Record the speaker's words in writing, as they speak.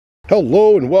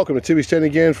Hello and welcome to Timmy's 10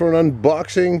 again for an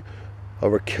unboxing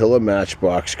of a killer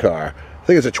Matchbox car. I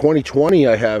think it's a 2020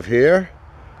 I have here.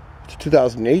 It's a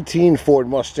 2018 Ford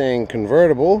Mustang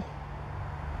Convertible.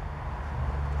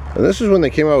 And this is when they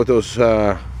came out with those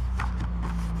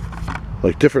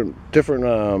like different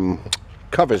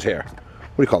covers here.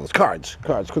 What do you call those? Cards.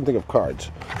 Couldn't think of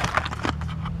cards.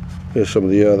 Here's some of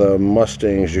the other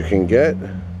Mustangs you can get.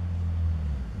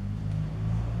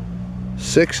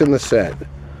 6 in the set.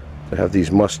 I have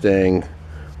these Mustang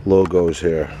logos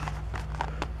here.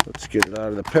 Let's get it out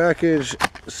of the package,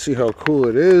 see how cool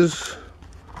it is.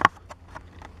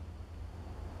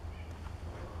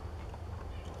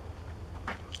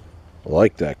 I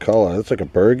like that color. It's like a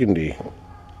burgundy.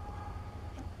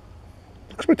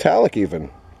 Looks metallic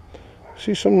even.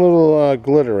 See some little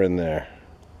glitter in there.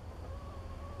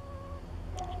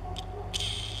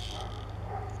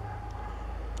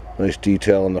 Nice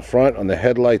detail in the front on the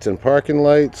headlights and parking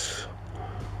lights.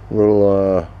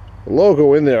 Little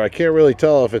logo in there. I can't really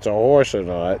tell if it's a horse or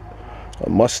not. A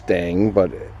Mustang,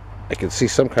 but I can see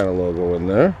some kind of logo in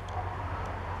there.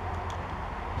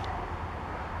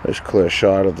 Nice clear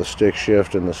shot of the stick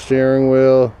shift and the steering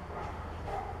wheel.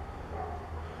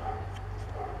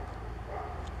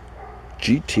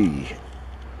 GT.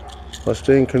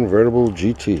 Mustang Convertible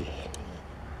GT.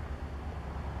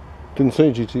 Didn't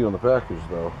say GT on the package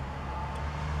though.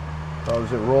 How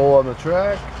does it roll on the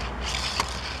track?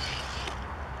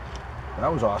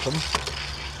 That was awesome.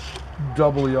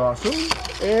 Doubly awesome.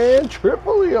 And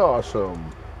triply awesome.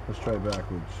 Let's try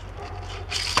backwards.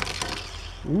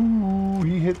 Ooh,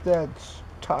 he hit that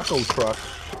taco truck.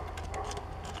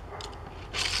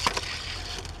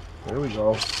 There we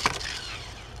go.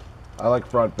 I like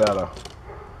front better.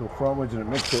 Go frontwards and it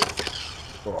makes it.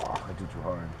 Oh, I did too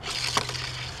hard.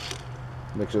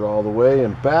 Mix it all the way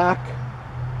and back.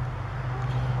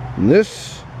 And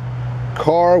this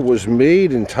car was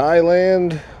made in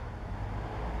Thailand,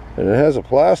 and it has a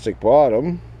plastic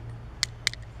bottom,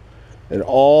 and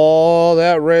all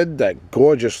that red, that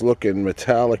gorgeous looking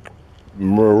metallic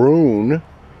maroon,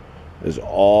 is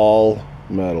all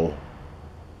metal.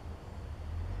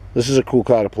 This is a cool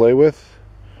car to play with.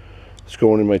 It's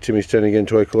going in my Timmy's 10 Again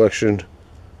toy collection,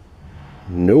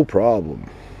 no problem.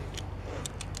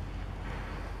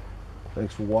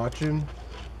 Thanks for watching,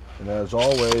 and as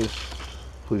always,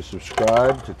 please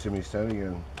subscribe to Timmy's 10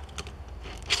 Again.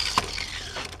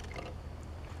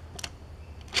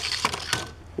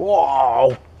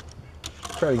 Whoa!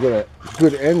 Trying to get a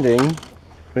good ending.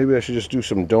 Maybe I should just do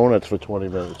some donuts for 20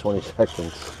 minutes, 20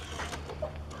 seconds.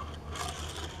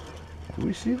 Do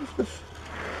we see this?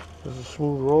 This is a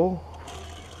smooth roll.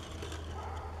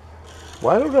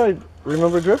 Why don't I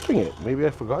remember drifting it? Maybe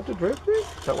I forgot to drift it?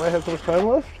 Is that why I have so much time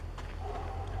left?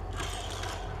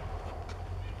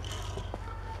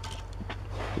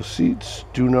 The seats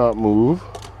do not move.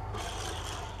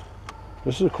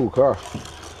 This is a cool car.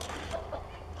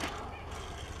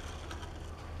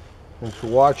 Thanks for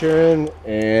watching,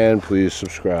 and please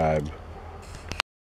subscribe.